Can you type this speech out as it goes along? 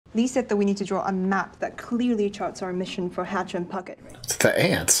Lee said that we need to draw a map that clearly charts our mission for Hatch and Puckett. It's the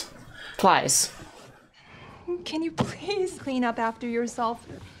ants. Flies. Can you please clean up after yourself?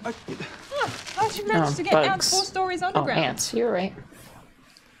 How'd you manage to get bugs. ants 4 stories underground? Oh, ants. You're right.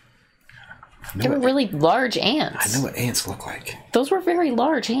 They were really large ants. I know what ants look like. Those were very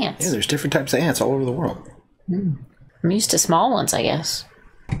large ants. Yeah, there's different types of ants all over the world. I'm used to small ones, I guess.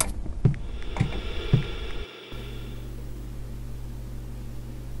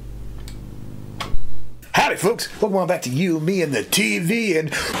 Howdy, folks. Welcome on back to You, Me, and the TV,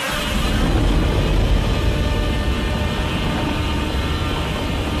 and...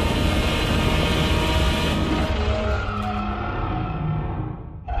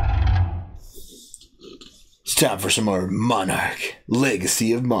 It's time for some more Monarch,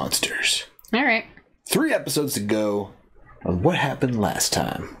 Legacy of Monsters. All right. 3 episodes to go on what happened last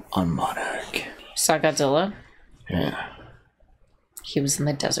time on Monarch. Saw Godzilla. Yeah. He was in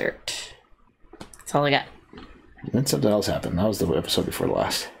the desert. That's all I got. Then something else happened. That was the episode before the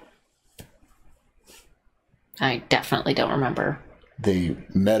last. I definitely don't remember. They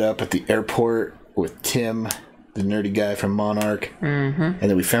met up at the airport with Tim, the nerdy guy from Monarch. Mm-hmm. And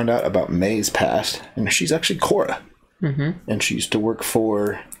then we found out about May's past. And she's actually Cora. Mm-hmm. And she used to work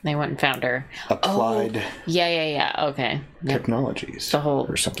for... They went and found her. Applied... Oh, yeah. Okay. Technologies. The whole...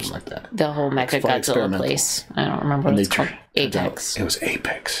 Or something like that. The whole Mecha Godzilla place. I don't remember what it's called. Apex. It was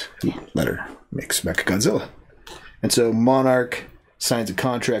Apex. He let her make Mecha Godzilla. And so Monarch signs a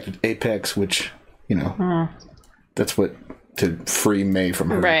contract with Apex, which, you know, that's what... to free May from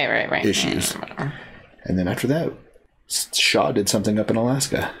her right. issues. And then after that, Shaw did something up in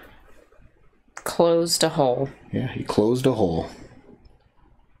Alaska. Closed a hole. Yeah, he closed a hole.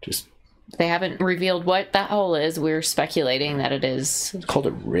 Just... They haven't revealed what that hole is. We're speculating that it is... It's called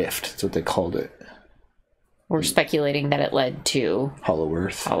a rift. That's what they called it. We're speculating that it led to... Hollow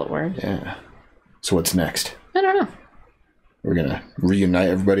Earth. Hollow Earth. Yeah. So what's next? I don't know. We're going to reunite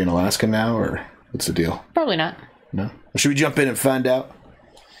everybody in Alaska now, or what's the deal? Probably not. No? Should we jump in and find out?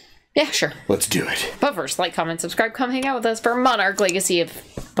 Yeah, sure. Let's do it. But first, like, comment, subscribe, come hang out with us for Monarch Legacy of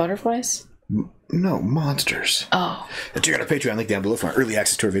Butterflies. No, monsters. Oh. And check out our Patreon link down below for early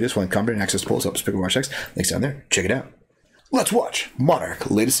access to our videos, one comment, and access to polls, help us pick and watch next. Links down there. Check it out. Let's watch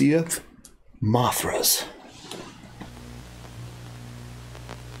Monarch Legacy of Mothras.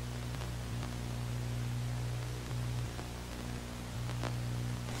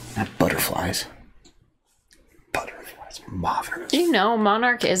 Not butterflies. Butterflies. Mothras. Do you know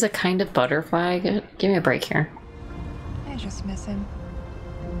Monarch is a kind of butterfly? Give me a break here. I just miss him.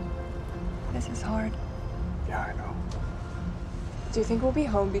 This is hard. Yeah, I know. Do you think we'll be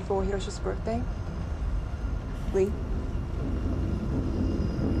home before Hiroshi's birthday? Lee?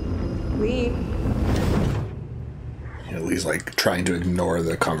 Lee? You know, Lee's like trying to ignore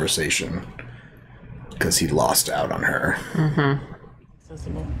the conversation because he lost out on her. Mm-hmm.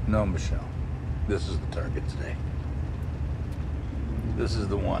 No, Michelle. This is the target today. This is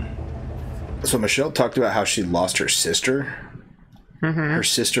the one. So Michelle talked about how she lost her sister. Mm-hmm. Her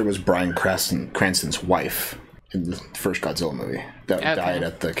sister was Bryan Cranston's wife in the first Godzilla movie that died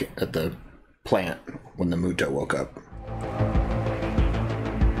at the plant when the Muto woke up.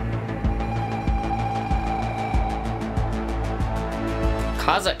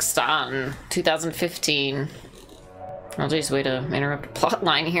 Khazistan, 2015. Oh, geez, way to interrupt a plot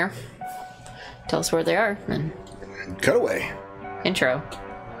line here. Tell us where they are. And Cutaway. intro.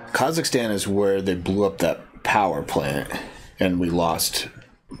 Kazakhstan is where they blew up that power plant, and we lost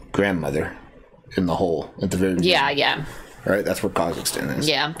grandmother in the hole at the very beginning. Yeah. All right, that's where Kazakhstan is.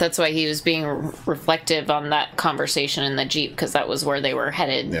 Yeah, that's why he was being reflective on that conversation in the Jeep, because that was where they were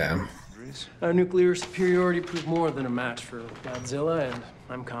headed. Yeah. Our nuclear superiority proved more than a match for Godzilla, and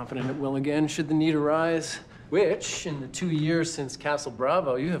I'm confident it will again should the need arise. Which, in the 2 years since Castle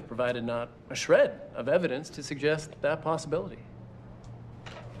Bravo, you have provided not a shred of evidence to suggest that possibility.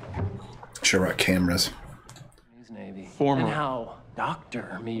 Sure brought cameras. Navy. And how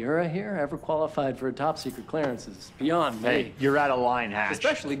Dr. Miura here ever qualified for a top-secret clearance is beyond me. Hey, you're out of line, Hatch.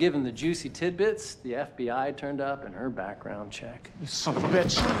 Especially given the juicy tidbits the FBI turned up in her background check. You son of a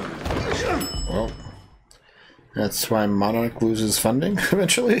bitch. Well, that's why Monarch loses funding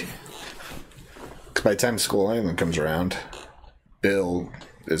eventually. Because by the time Skull Island comes around, Bill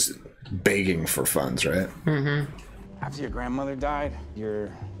is begging for funds, right? Mm-hmm. After your grandmother died, your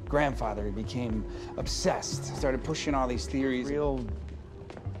grandfather became obsessed, started pushing all these theories, real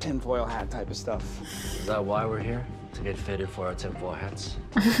tinfoil hat type of stuff. Is that why we're here? To get fitted for our tinfoil hats?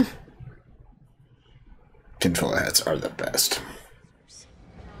 Tinfoil hats are the best.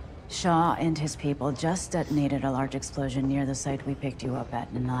 Shaw and his people just detonated a large explosion near the site we picked you up at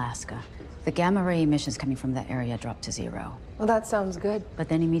in Alaska. The gamma ray emissions coming from that area dropped to 0. Well, that sounds good. But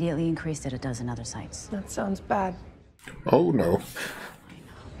then immediately increased at a dozen other sites. That sounds bad. Oh no.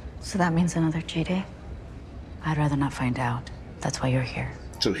 So that means another G-Day? I'd rather not find out. That's why you're here.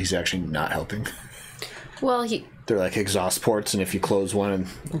 So he's actually not helping. Well, They're like exhaust ports, and if you close one, and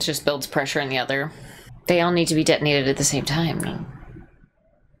it just builds pressure in the other. They all need to be detonated at the same time.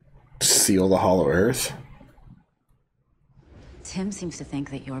 seal the hollow earth. Tim seems to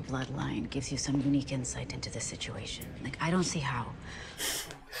think that your bloodline gives you some unique insight into this situation. Like, I don't see how.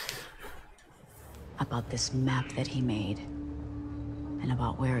 About this map that he made, and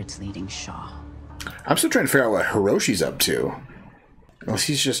about where it's leading Shaw. I'm still trying to figure out what Hiroshi's up to. Unless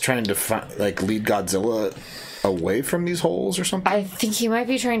he's just trying to lead Godzilla away from these holes or something. I think he might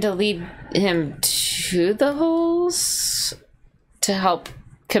be trying to lead him to the holes to help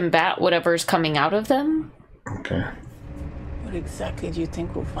combat whatever's coming out of them. Okay. What exactly do you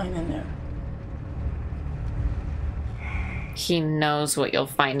think we'll find in there? He knows what you'll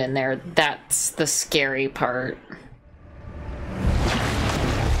find in there. That's the scary part.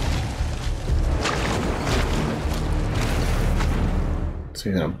 So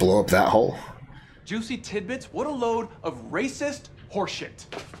you're gonna blow up that hole? Juicy tidbits? What a load of racist horseshit.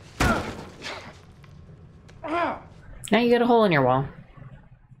 Now you got a hole in your wall.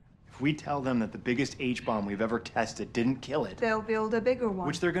 If we tell them that the biggest H-bomb we've ever tested didn't kill it, they'll build a bigger one.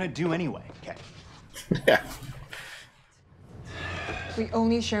 which they're gonna do anyway. Okay. Yeah. We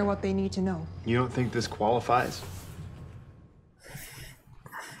only share what they need to know. You don't think this qualifies?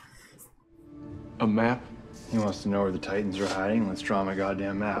 A map? He wants to know where the Titans are hiding. Let's draw him a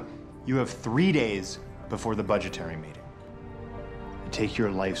goddamn map. You have 3 days before the budgetary meeting. Take your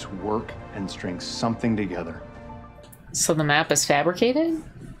life's work and string something together. So the map is fabricated?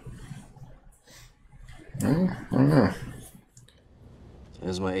 I don't know. It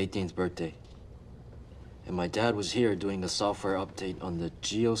was my 18th birthday. And my dad was here doing the software update on the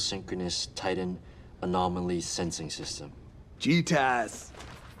geosynchronous Titan anomaly sensing system. GTAS.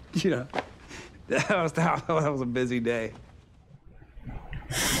 Yeah. That was a busy day.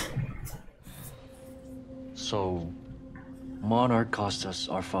 So, Monarch cost us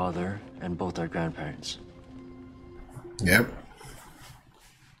our father and both our grandparents. Yep.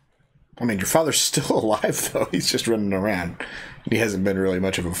 I mean, your father's still alive, though. He's just running around. He hasn't been really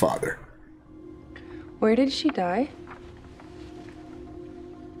much of a father. Where did she die?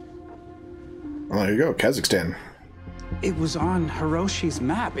 Well, there you go, Khazistan. It was on Hiroshi's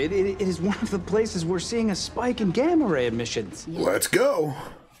map. It is one of the places we're seeing a spike in gamma ray emissions. Let's go.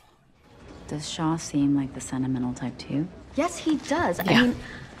 Does Shaw seem like the sentimental type too? Yes, he does. Yeah. I mean,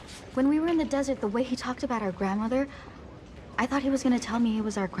 when we were in the desert, the way he talked about our grandmother, I thought he was going to tell me he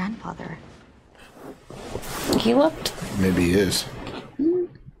was our grandfather. He looked. Maybe he is.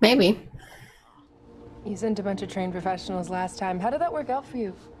 Maybe. You sent a bunch of trained professionals last time. How did that work out for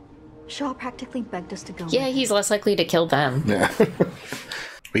you? Shaw practically begged us to go. Yeah, he's less likely to kill them. Yeah.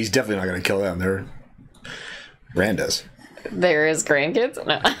 He's definitely not going to kill them. They're Randa's. They're his grandkids?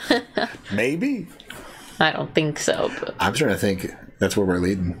 No. Maybe. I don't think so. But... I'm starting to think that's where we're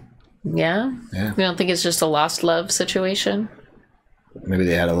leading. Yeah? Yeah. You don't think it's just a lost love situation? Maybe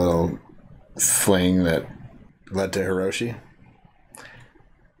they had a little fling that led to Hiroshi.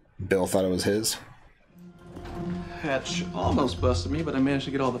 Bill thought it was his. Hatch almost busted me, but I managed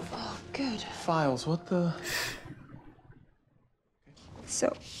to get all the Good. files. What the?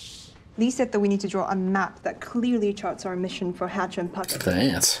 So, Lee said that we need to draw a map that clearly charts our mission for Hatch and Puck. It's the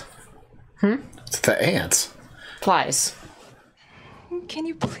ants. It's the ants. Flies. Can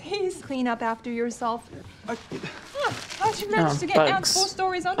you please clean up after yourself? How'd you manage to get bugs. ants 4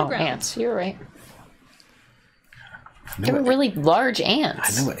 stories Oh, underground? ants. You're right. They were really large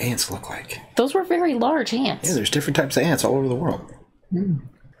ants. I know what ants look like. Those were very large ants. Yeah, there's different types of ants all over the world.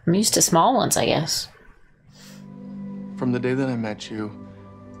 I'm used to small ones, I guess. From the day that I met you,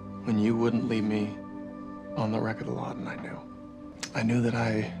 when you wouldn't leave me on the wreck of the lot, and I knew that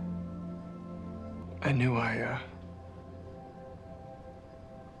I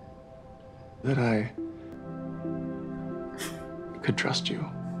could trust you.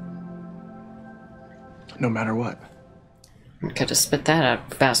 No matter what. Could have spit that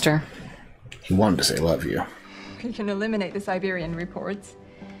out faster. He wanted to say love you. We can eliminate the Siberian reports.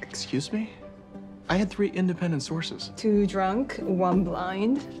 Excuse me? I had 3 independent sources. 2 drunk, 1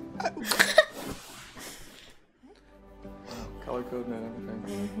 blind. Color code and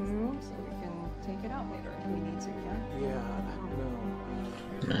everything. So we can take it out later if we need to, yeah?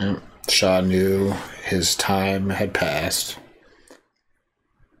 Yeah, no. Shaw knew his time had passed.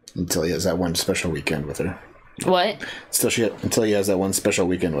 Until he has that one special weekend with her. What? Until he has that one special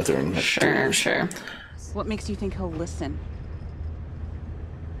weekend with her. In like Sure. What makes you think he'll listen?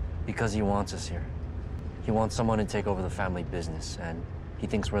 Because he wants us here. He wants someone to take over the family business, and he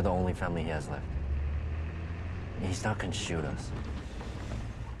thinks we're the only family he has left. He's not gonna shoot us.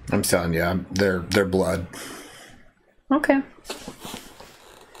 I'm telling you, they're blood. Okay.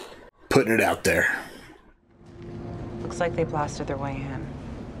 Putting it out there. Looks like they blasted their way in.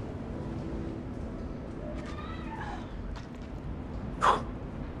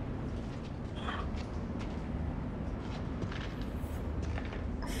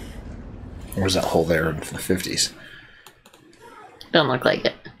 Where's that hole there in the 50s? Don't look like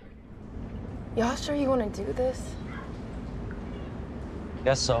it. Y'all sure you want to do this?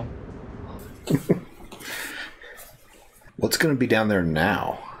 Guess so. What's going to be down there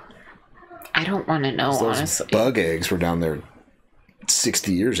now? I don't want to know, Those honestly. bug eggs were down there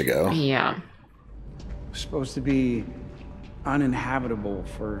 60 years ago. Yeah. Supposed to be uninhabitable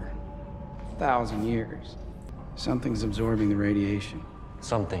for 1,000 years. Something's absorbing the radiation.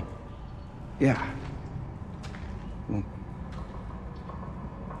 Something. Yeah. Well,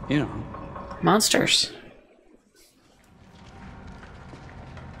 you know. Monsters.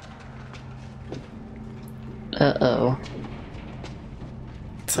 Uh-oh.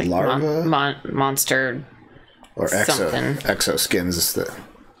 It's like larva? monster Or something. exoskins that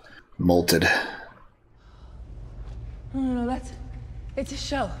molted. No, it's a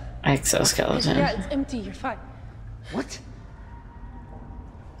shell. Exoskeleton. Yeah, it's empty. You're fine. What?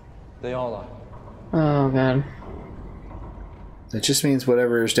 They all are. Oh, God. It just means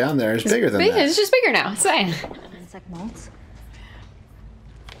whatever is down there is bigger than that. It's just bigger now. It's fine. Insect molds?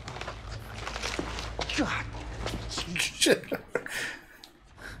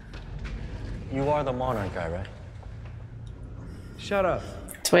 You are the Monarch guy, right? Shut up.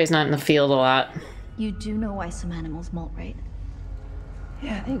 That's why he's not in the field a lot. You do know why some animals molt, right?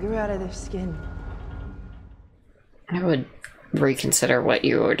 Yeah, they grew out of their skin. I would reconsider what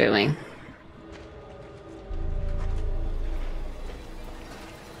you were doing.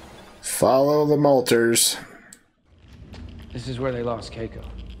 Follow the molters. This is where they lost Keiko.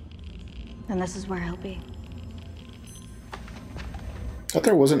 And this is where he'll be. I thought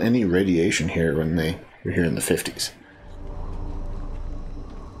there wasn't any radiation here when they were here in the 50s.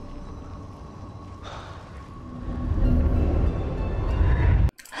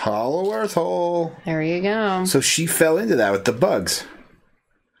 Hollow Earth hole. There you go. So she fell into that with the bugs.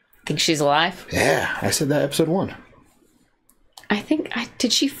 Think she's alive? Yeah, I said that episode 1.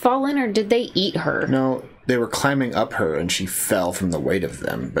 Did she fall in or did they eat her? No, they were climbing up her and she fell from the weight of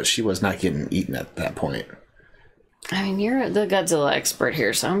them, but she was not getting eaten at that point. I mean, you're the Godzilla expert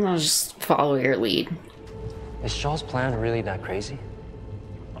here, so I'm gonna just follow your lead. Is Shaw's plan really that crazy?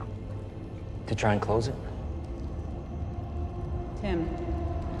 To try and close it? Tim,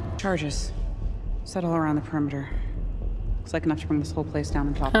 charges. Settle around the perimeter. Looks like enough to bring this whole place down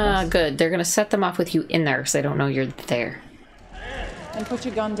on top of us. Good. They're gonna set them off with you in there because they don't know you're there. And put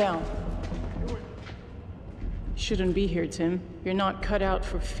your gun down. You shouldn't be here, Tim. You're not cut out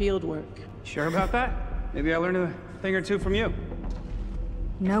for field work. Sure about that? Maybe I learned a thing or two from you.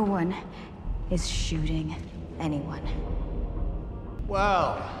 No one is shooting anyone.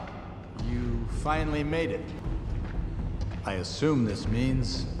 Well, you finally made it. I assume this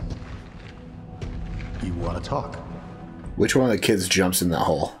means you want to talk. Which one of the kids jumps in that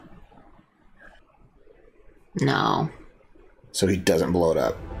hole? No. So he doesn't blow it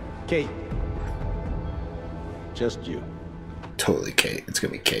up. Kate. Just you. Totally Kate. It's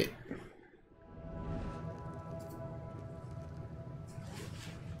gonna be Kate.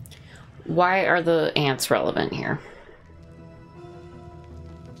 Why are the ants relevant here?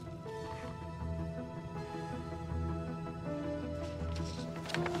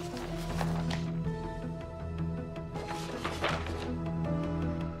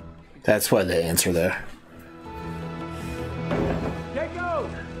 That's why the ants are there. Keiko!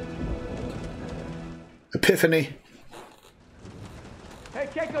 Epiphany. Hey,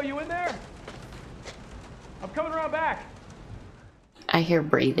 Keiko, you in there? I'm coming around back. I hear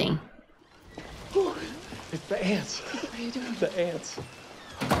breathing. It's the ants. What are you doing? The ants.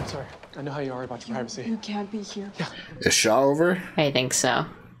 I'm sorry. I know how you are about your privacy. You can't be here. Yeah. Is Shaw over? I think so.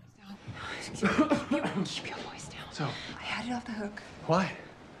 Keep your voice down. So, I had it off the hook. why?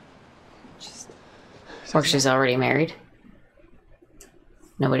 Or she's already married.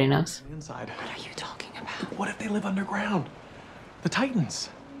 Nobody knows. Inside. What are you talking about? What if they live underground? The Titans.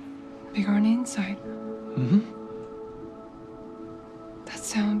 Bigger on the inside. Mm-hmm. That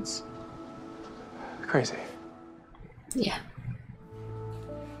sounds Crazy. Yeah.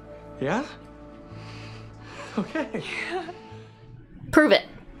 Yeah? Okay. Prove it.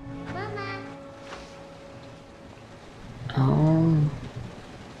 Oh.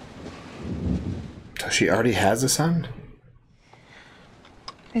 So she already has a son?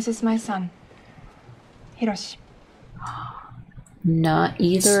 This is my son, Hiroshi. Not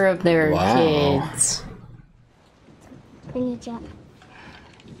either of their kids.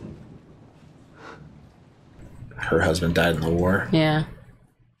 Her husband died in the war. Yeah.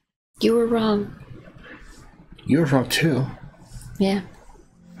 You were wrong. You were wrong too. Yeah.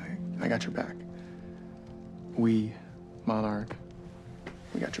 I got your back. We, Monarch,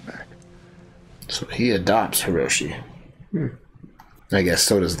 we got your back. So he adopts Hiroshi. I guess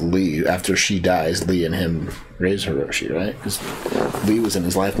so does Lee. After she dies, Lee and him raise Hiroshi, right? Because Lee was in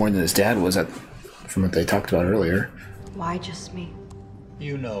his life more than his dad was, from what they talked about earlier. Why just me?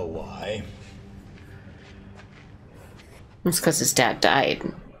 You know why. It's because his dad died.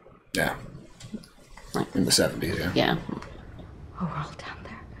 Yeah. In the 70s, yeah. Yeah. Oh, we're all down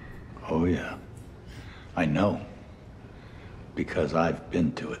there. Oh, yeah. I know. Because I've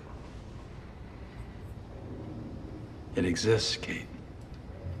been to it. It exists, Kate.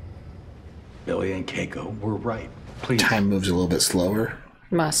 Billy and Keiko were right. Please. Time moves a little bit slower.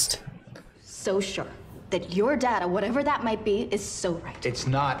 Must. So sure that your data, whatever that might be, is so right. It's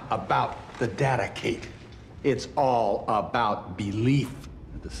not about the data, Kate. It's all about belief.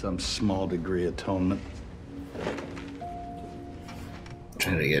 To some small degree, atonement.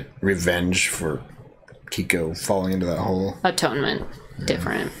 Trying to get revenge for Kiko falling into that hole. Atonement.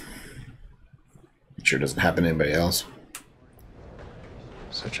 Different. It sure doesn't happen to anybody else.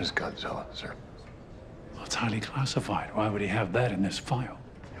 Such as Godzilla, sir. Well, it's highly classified. Why would he have that in this file?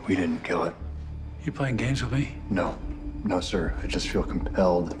 We didn't kill it. You playing games with me? No. No, sir. I just feel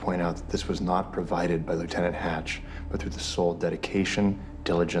compelled to point out that this was not provided by Lieutenant Hatch, but through the sole dedication,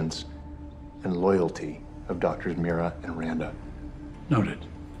 diligence, and loyalty of Doctors Mira and Randa. Noted.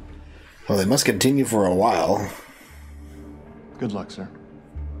 Well, they must continue for a while. Good luck, sir.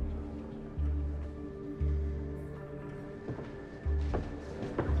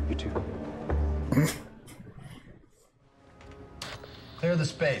 You too. Clear the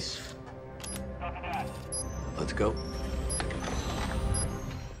space. Let's go.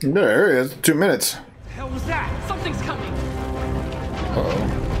 There it is. 2 minutes. The hell was that? Something's coming. Uh-oh.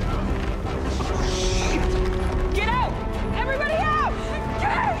 Get out! Everybody out! Get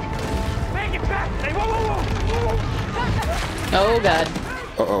out! Make it back! Hey, whoa, whoa, whoa! Oh, God.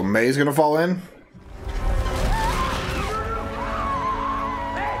 Uh-oh, May's gonna fall in?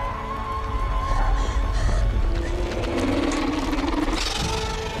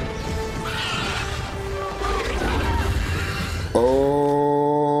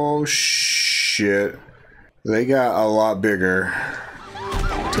 Oh, shit. They got a lot bigger.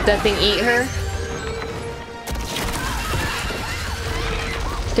 Did that thing eat her?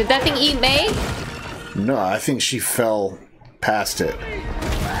 Did that thing eat May? No, I think she fell past it.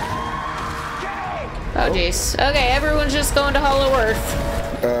 Oh, jeez. Okay, everyone's just going to Hollow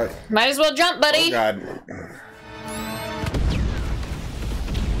Earth. Might as well jump, buddy. Oh, God.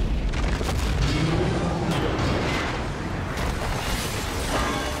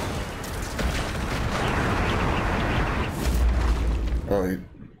 Oh,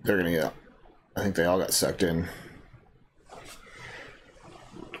 they're gonna get... I think they all got sucked in.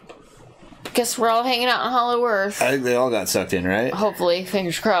 Guess we're all hanging out on Hollow Earth. I think they all got sucked in, right? Hopefully,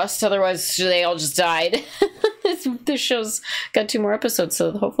 fingers crossed. Otherwise, they all just died. This show's got 2 more episodes,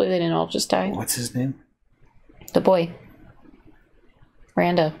 so hopefully they didn't all just die. What's his name? The boy.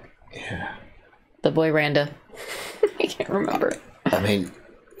 Randa. Yeah. The boy Randa. I can't remember. I mean,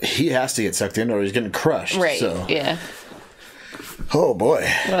 he has to get sucked in or he's getting crushed. Right, so. yeah. Oh, boy.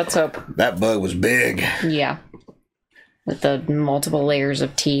 Let's hope. That bug was big. Yeah. With the multiple layers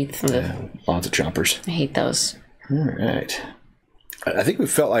of teeth. Lots of chompers. I hate those. All right. I think we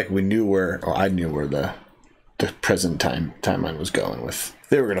felt like we knew where, or I knew where the present timeline was going with.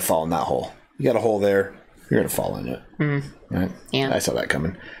 They were going to fall in that hole. You got a hole there, you're going to fall in it. Right? Yeah. I saw that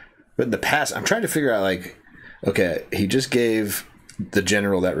coming. But in the past, I'm trying to figure out, like, okay, he just gave the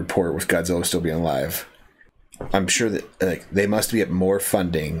general that report with Godzilla still being alive. I'm sure that, like, they must get more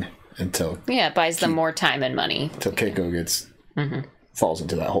funding until... Yeah, it buys them more time and money. Until Keiko gets... falls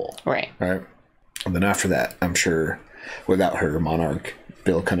into that hole. Right. Right? And then after that, I'm sure, without her, Monarch,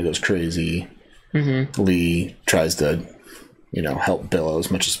 Bill kind of goes crazy. Lee tries to, help Bill as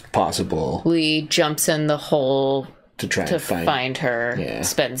much as possible. Lee jumps in the hole to try to find her. Yeah.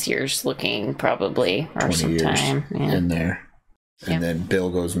 Spends years looking, probably, or some time in there. And then Bill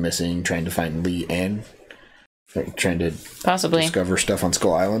goes missing, trying to find Lee and Like trying to possibly discover stuff on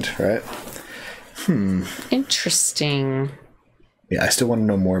Skull Island, right? Interesting. Yeah, I still want to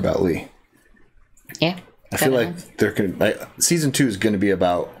know more about Lee. Yeah. I feel like there could season 2 is going to be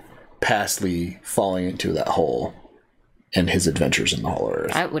about past Lee falling into that hole and his adventures in the Hollow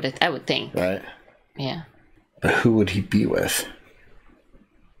Earth. I would think. Right? Yeah. But who would he be with?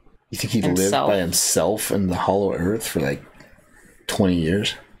 You think he'd live by himself in the Hollow Earth for like 20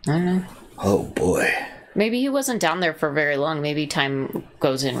 years? I don't know. Oh boy. Maybe he wasn't down there for very long. Maybe time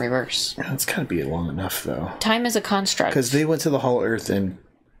goes in reverse. Yeah, it's got to be long enough though. Time is a construct. Because they went to the Hollow Earth in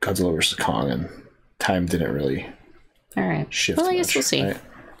Godzilla vs. Kong, and time didn't really shift. Well, I guess we'll see. Right?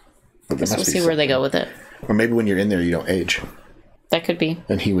 I guess we'll see where they go with it. Or maybe when you're in there, you don't age. That could be.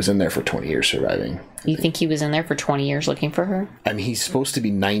 And he was in there for 20 years surviving. You think he was in there for 20 years looking for her? I mean, he's supposed to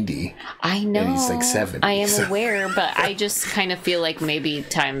be 90. I know. And he's like 70. I am aware, but I just kind of feel like maybe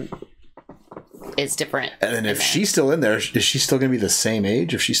time is different. And then if she's still in there, is she still going to be the same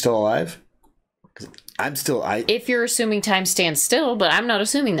age if she's still alive? 'Cause I'm still... If you're assuming time stands still, but I'm not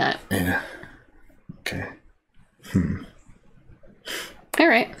assuming that. Yeah. Okay. All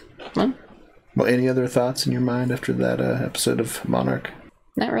right. Well, any other thoughts in your mind after that episode of Monarch?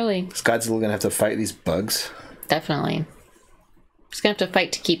 Not really. Is Godzilla going to have to fight these bugs? Definitely. He's going to have to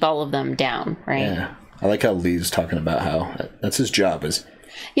fight to keep all of them down, right? Yeah. I like how Lee's talking about how that's his job, is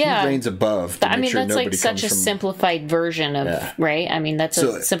he reigns above to make sure that's nobody like such a comes from... simplified version of, right? I mean, that's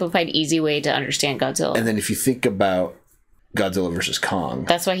a simplified, easy way to understand Godzilla. And then if you think about Godzilla versus Kong...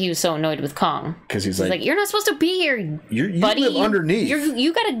 That's why he was so annoyed with Kong. Because he's like, you're not supposed to be here, you buddy. live underneath.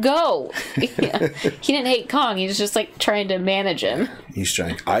 You gotta go. Yeah. He didn't hate Kong. He was just like trying to manage him. He's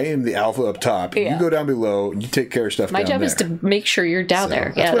trying. I am the alpha up top. You go down below. You take care of stuff My down there. job is to make sure you're down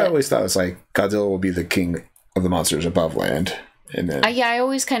there. That's what I always thought. Was like Godzilla will be the king of the monsters above land. And then I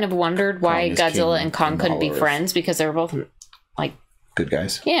always kind of wondered why Godzilla and Kong couldn't be friends, because they were both like good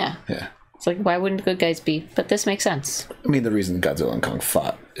guys. Yeah. Yeah. It's like, why wouldn't good guys be? But this makes sense. I mean, the reason Godzilla and Kong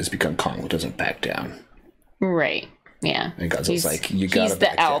fought is because Kong doesn't back down. Right. Yeah. And Godzilla's like, you gotta He's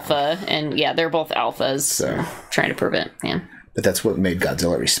the alpha, and they're both alphas. So trying to prove it. Yeah. But that's what made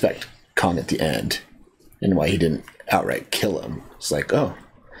Godzilla respect Kong at the end, and why he didn't outright kill him. It's like, oh,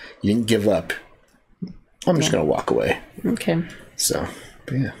 you didn't give up. I'm just gonna walk away. Okay. So,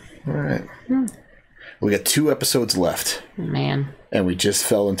 but yeah. All right. We got 2 episodes left. Man. And we just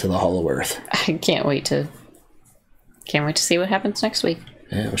fell into the Hollow Earth. I can't wait to see what happens next week.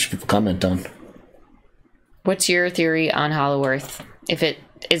 Yeah, what should people comment on? What's your theory on Hollow Earth, if it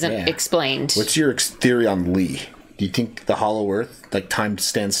isn't explained? What's your theory on Lee? Do you think the Hollow Earth, like time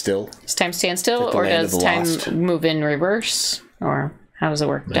stands still? Does time stand still, like or does time move in reverse? Or how does it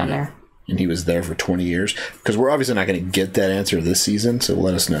work down there? And he was there for 20 years? Because we're obviously not going to get that answer this season, so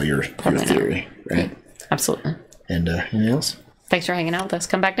let us know your theory, right? Yeah, absolutely. And anything else? Thanks for hanging out with us.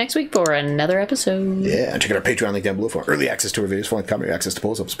 Come back next week for another episode. Yeah, and check out our Patreon link down below for early access to our videos, full-length commentary, access to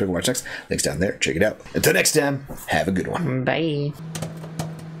polls, help us pick and watch next. Links down there. Check it out. Until next time, have a good one. Bye.